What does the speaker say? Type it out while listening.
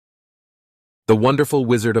The Wonderful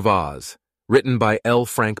Wizard of Oz, written by L.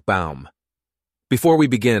 Frank Baum. Before we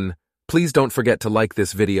begin, please don't forget to like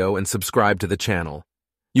this video and subscribe to the channel.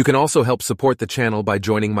 You can also help support the channel by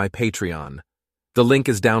joining my Patreon. The link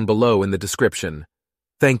is down below in the description.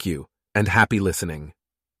 Thank you, and happy listening.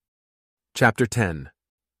 Chapter 10.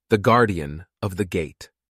 The Guardian of the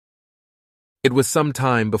Gate. It was some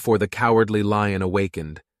time before the Cowardly Lion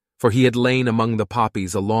awakened, for he had lain among the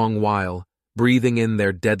poppies a long while, breathing in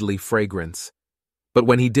their deadly fragrance. But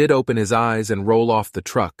when he did open his eyes and roll off the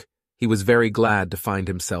truck, he was very glad to find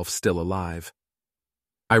himself still alive.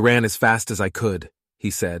 "I ran as fast as I could," he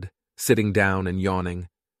said, sitting down and yawning,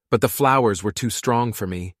 "but the flowers were too strong for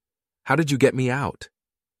me. How did you get me out?"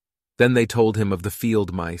 Then they told him of the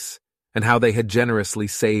field mice, and how they had generously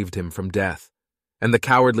saved him from death, and the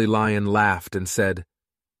Cowardly Lion laughed and said,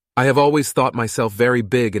 "I have always thought myself very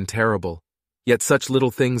big and terrible, yet such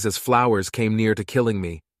little things as flowers came near to killing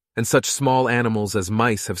me, and such small animals as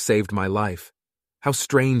mice have saved my life. How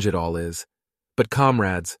strange it all is. But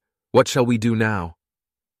comrades, what shall we do now?"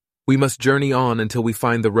 "We must journey on until we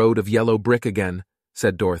find the road of yellow brick again,"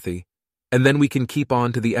 said Dorothy, "and then we can keep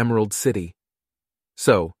on to the Emerald City."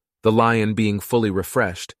 So, the lion being fully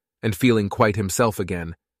refreshed, and feeling quite himself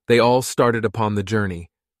again, they all started upon the journey,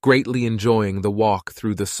 greatly enjoying the walk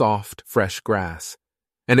through the soft, fresh grass.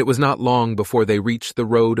 And it was not long before they reached the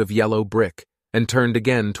road of yellow brick and turned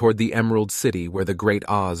again toward the Emerald City where the great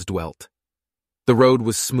Oz dwelt. The road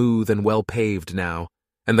was smooth and well paved now,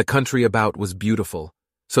 and the country about was beautiful,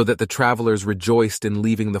 so that the travelers rejoiced in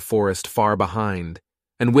leaving the forest far behind,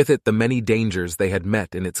 and with it the many dangers they had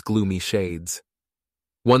met in its gloomy shades.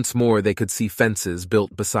 Once more they could see fences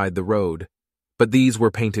built beside the road, but these were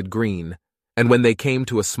painted green, and when they came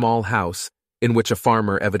to a small house, in which a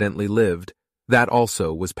farmer evidently lived, that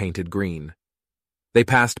also was painted green. They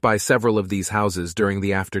passed by several of these houses during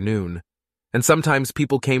the afternoon, and sometimes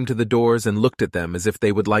people came to the doors and looked at them as if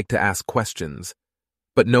they would like to ask questions,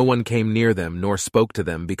 but no one came near them nor spoke to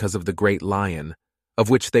them because of the great lion, of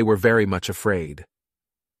which they were very much afraid.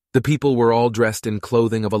 The people were all dressed in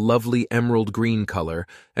clothing of a lovely emerald green color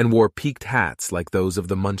and wore peaked hats like those of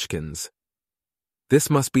the Munchkins. "This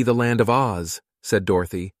must be the land of Oz," said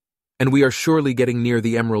Dorothy, "and we are surely getting near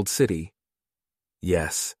the Emerald City."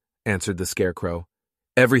 "Yes," answered the Scarecrow.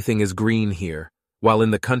 "Everything is green here, while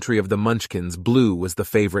in the country of the Munchkins blue was the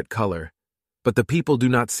favorite color. But the people do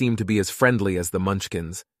not seem to be as friendly as the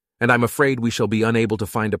Munchkins, and I'm afraid we shall be unable to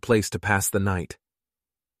find a place to pass the night."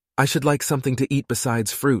 "I should like something to eat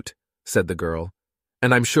besides fruit," said the girl,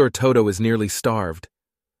 "and I'm sure Toto is nearly starved.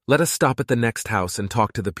 Let us stop at the next house and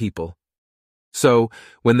talk to the people." So,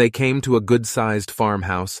 when they came to a good-sized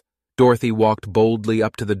farmhouse, Dorothy walked boldly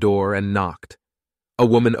up to the door and knocked. A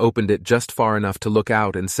woman opened it just far enough to look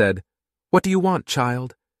out and said, "What do you want,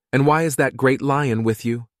 child? And why is that great lion with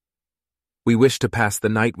you?" "We wish to pass the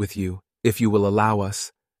night with you, if you will allow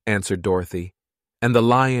us," answered Dorothy, "and the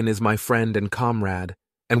lion is my friend and comrade,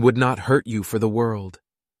 and would not hurt you for the world."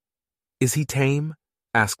 "Is he tame?"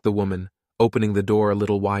 asked the woman, opening the door a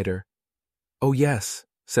little wider. "Oh yes,"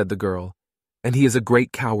 said the girl, "and he is a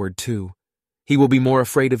great coward too. He will be more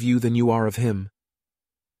afraid of you than you are of him."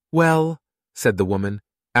 "Well," said the woman,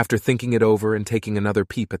 after thinking it over and taking another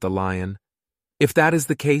peep at the lion, "if that is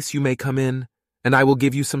the case, you may come in, and I will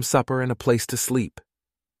give you some supper and a place to sleep."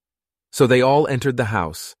 So they all entered the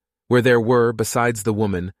house, where there were, besides the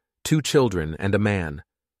woman, 2 children and a man.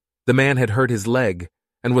 The man had hurt his leg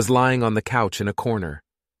and was lying on the couch in a corner.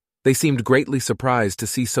 They seemed greatly surprised to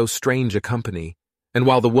see so strange a company, and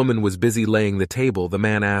while the woman was busy laying the table, the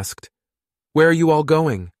man asked, "Where are you all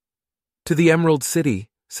going?" "To the Emerald City,"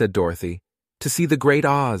 said Dorothy, "to see the great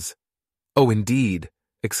Oz." "Oh, indeed,"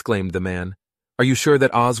 exclaimed the man. "Are you sure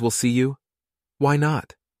that Oz will see you?" "Why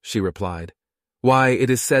not?" she replied. "Why,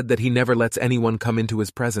 it is said that he never lets anyone come into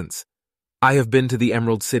his presence. I have been to the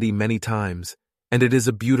Emerald City many times, and it is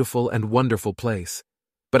a beautiful and wonderful place,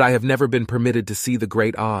 but I have never been permitted to see the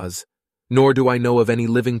great Oz, nor do I know of any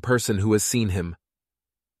living person who has seen him."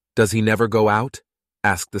 "Does he never go out?"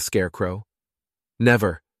 asked the Scarecrow.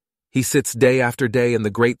 "Never. He sits day after day in the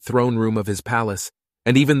great throne room of his palace,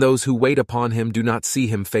 and even those who wait upon him do not see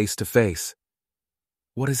him face to face."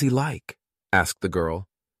 "What is he like?" asked the girl.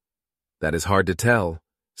 "That is hard to tell,"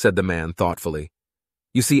 said the man thoughtfully.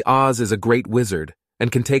 "You see, Oz is a great wizard and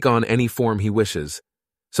can take on any form he wishes,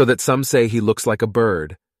 so that some say he looks like a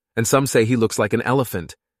bird, and some say he looks like an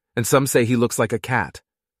elephant, and some say he looks like a cat.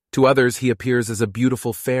 To others he appears as a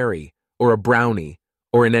beautiful fairy, or a brownie,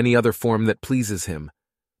 or in any other form that pleases him.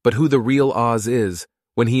 But who the real Oz is,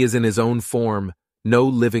 when he is in his own form, no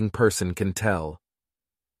living person can tell."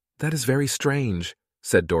 "That is very strange,"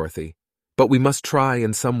 said Dorothy. But we must try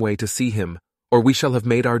in some way to see him, or we shall have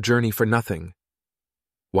made our journey for nothing."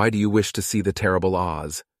 "Why do you wish to see the terrible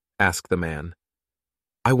Oz?" asked the man.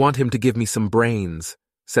 "I want him to give me some brains,"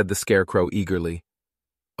 said the Scarecrow eagerly.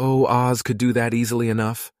 "Oh, Oz could do that easily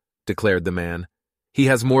enough," declared the man. "He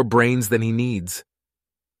has more brains than he needs."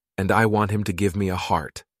 "And I want him to give me a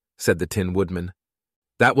heart," said the Tin Woodman.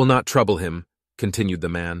 "That will not trouble him," continued the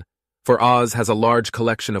man, "for Oz has a large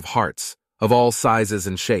collection of hearts, of all sizes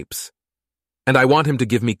and shapes." "And I want him to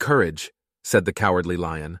give me courage," said the Cowardly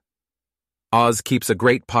Lion. "Oz keeps a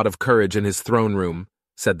great pot of courage in his throne room,"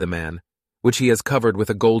 said the man, "which he has covered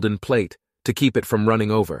with a golden plate to keep it from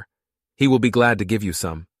running over. He will be glad to give you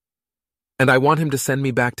some." "And I want him to send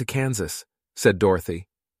me back to Kansas," said Dorothy.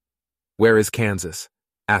 "Where is Kansas?"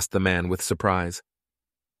 asked the man with surprise.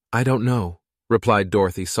 "I don't know," replied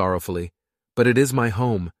Dorothy sorrowfully, "but it is my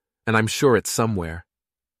home, and I'm sure it's somewhere."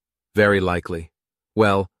 "Very likely.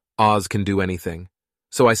 Well, Oz can do anything,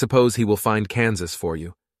 so I suppose he will find Kansas for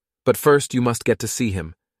you. But first you must get to see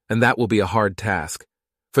him, and that will be a hard task,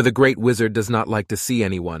 for the Great Wizard does not like to see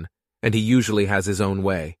anyone, and he usually has his own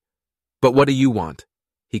way. But what do you want?"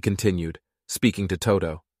 he continued, speaking to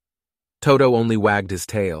Toto. Toto only wagged his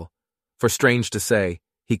tail, for strange to say,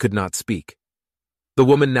 he could not speak. The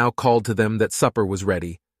woman now called to them that supper was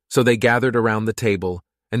ready, so they gathered around the table,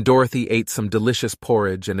 and Dorothy ate some delicious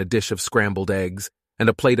porridge and a dish of scrambled eggs and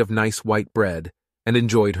a plate of nice white bread, and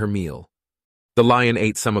enjoyed her meal. The lion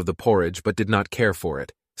ate some of the porridge but did not care for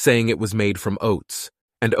it, saying it was made from oats,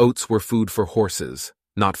 and oats were food for horses,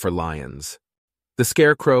 not for lions. The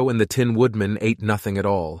Scarecrow and the Tin Woodman ate nothing at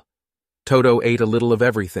all. Toto ate a little of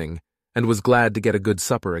everything, and was glad to get a good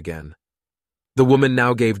supper again. The woman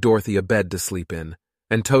now gave Dorothy a bed to sleep in,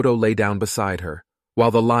 and Toto lay down beside her, while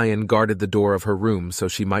the lion guarded the door of her room so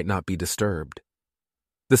she might not be disturbed.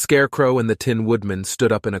 The Scarecrow and the Tin Woodman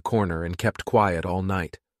stood up in a corner and kept quiet all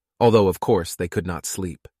night, although of course they could not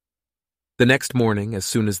sleep. The next morning, as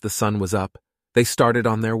soon as the sun was up, they started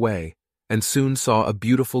on their way, and soon saw a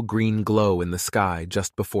beautiful green glow in the sky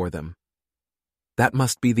just before them. "That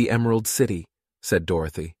must be the Emerald City," said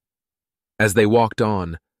Dorothy. As they walked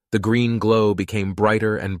on, the green glow became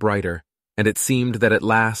brighter and brighter, and it seemed that at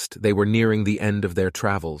last they were nearing the end of their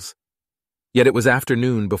travels. Yet it was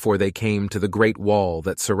afternoon before they came to the great wall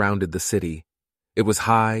that surrounded the city. It was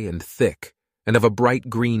high and thick, and of a bright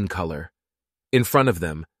green color. In front of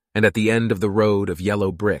them, and at the end of the road of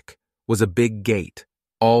yellow brick, was a big gate,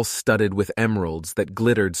 all studded with emeralds that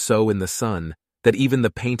glittered so in the sun that even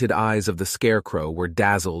the painted eyes of the Scarecrow were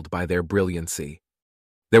dazzled by their brilliancy.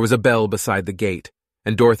 There was a bell beside the gate,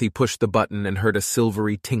 and Dorothy pushed the button and heard a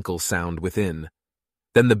silvery tinkle sound within.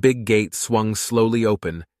 Then the big gate swung slowly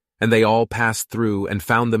open, and they all passed through and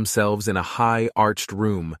found themselves in a high, arched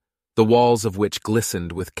room, the walls of which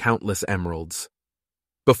glistened with countless emeralds.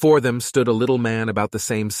 Before them stood a little man about the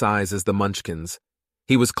same size as the Munchkins.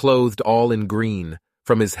 He was clothed all in green,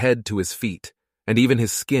 from his head to his feet, and even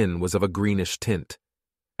his skin was of a greenish tint.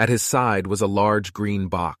 At his side was a large green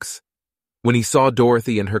box. When he saw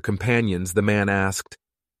Dorothy and her companions, the man asked,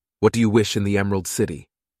 "What do you wish in the Emerald City?"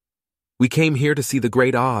 "We came here to see the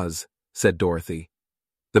Great Oz," said Dorothy.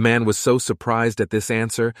 The man was so surprised at this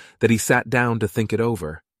answer that he sat down to think it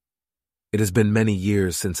over. "It has been many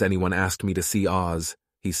years since anyone asked me to see Oz,"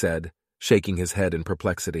 he said, shaking his head in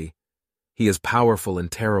perplexity. "He is powerful and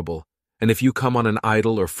terrible, and if you come on an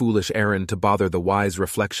idle or foolish errand to bother the wise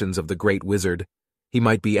reflections of the Great Wizard, he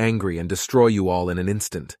might be angry and destroy you all in an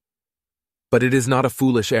instant." "But it is not a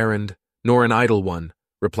foolish errand, nor an idle one,"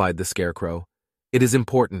 replied the Scarecrow. "It is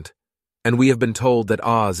important, and we have been told that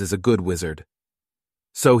Oz is a good wizard."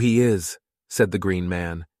 "So he is," said the Green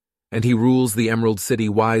Man, "and he rules the Emerald City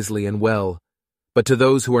wisely and well, but to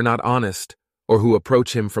those who are not honest, or who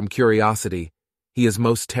approach him from curiosity, he is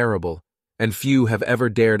most terrible, and few have ever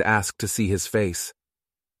dared ask to see his face.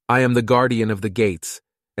 I am the guardian of the gates,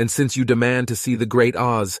 and since you demand to see the Great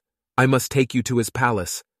Oz, I must take you to his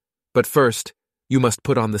palace, but first, you must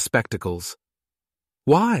put on the spectacles."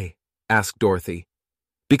 "Why?" asked Dorothy.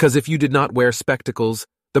 "Because if you did not wear spectacles,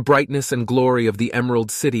 the brightness and glory of the Emerald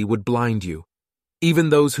City would blind you. Even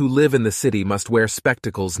those who live in the city must wear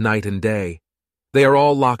spectacles night and day. They are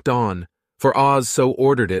all locked on, for Oz so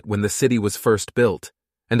ordered it when the city was first built,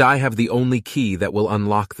 and I have the only key that will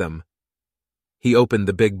unlock them." He opened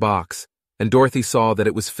the big box, and Dorothy saw that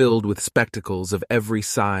it was filled with spectacles of every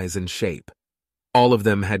size and shape. All of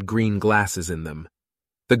them had green glasses in them.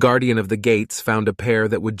 The guardian of the gates found a pair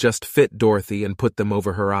that would just fit Dorothy and put them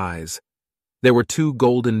over her eyes. There were 2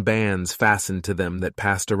 golden bands fastened to them that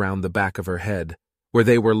passed around the back of her head, where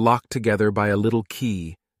they were locked together by a little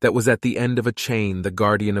key that was at the end of a chain the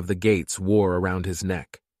guardian of the gates wore around his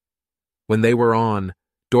neck. When they were on,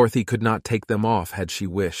 Dorothy could not take them off had she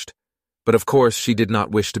wished, but of course she did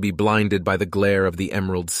not wish to be blinded by the glare of the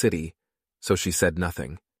Emerald City, so she said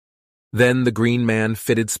nothing. Then the Green Man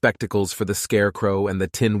fitted spectacles for the Scarecrow and the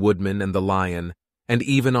Tin Woodman and the Lion, and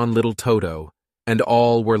even on little Toto, and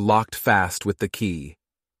all were locked fast with the key.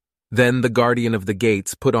 Then the guardian of the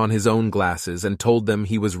gates put on his own glasses and told them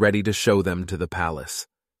he was ready to show them to the palace.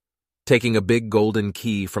 Taking a big golden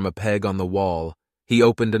key from a peg on the wall, he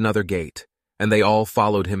opened another gate, and they all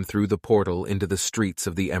followed him through the portal into the streets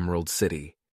of the Emerald City.